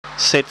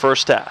Set for a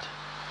start.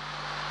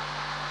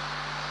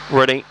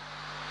 Ready.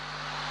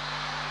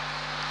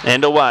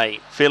 And away.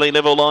 Fairly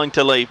level line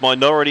to leave.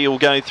 Minority will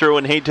go through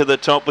and head to the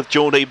top with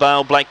Geordie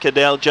Bale, Black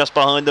Cadell just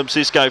behind them,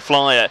 Cisco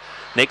Flyer.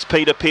 Next,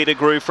 Peter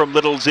Pettigrew from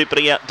Little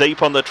Zippity. Out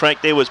deep on the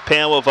track there was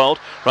Power Vault.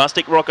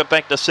 Rustic Rocket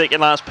back to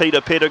second last.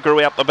 Peter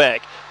Pettigrew out the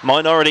back.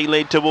 Minority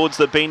led towards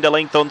the bend, a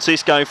length on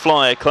Cisco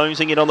Flyer.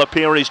 Closing in on the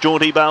pair is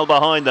Geordie Bale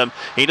behind them.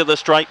 Into the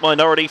straight,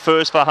 Minority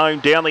first for home.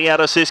 Down the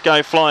outer,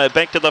 Cisco Flyer.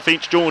 Back to the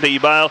fence, Geordie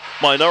Bale.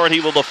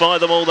 Minority will defy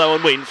them all though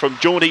and win. From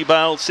Geordie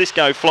Bale,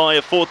 Cisco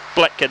Flyer, fourth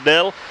Black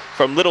Cadell.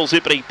 From Little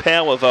Zippity,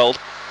 Power Vault,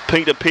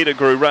 Peter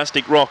Pettigrew,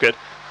 Rustic Rocket.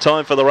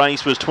 Time for the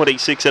race was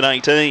 26 and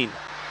 18.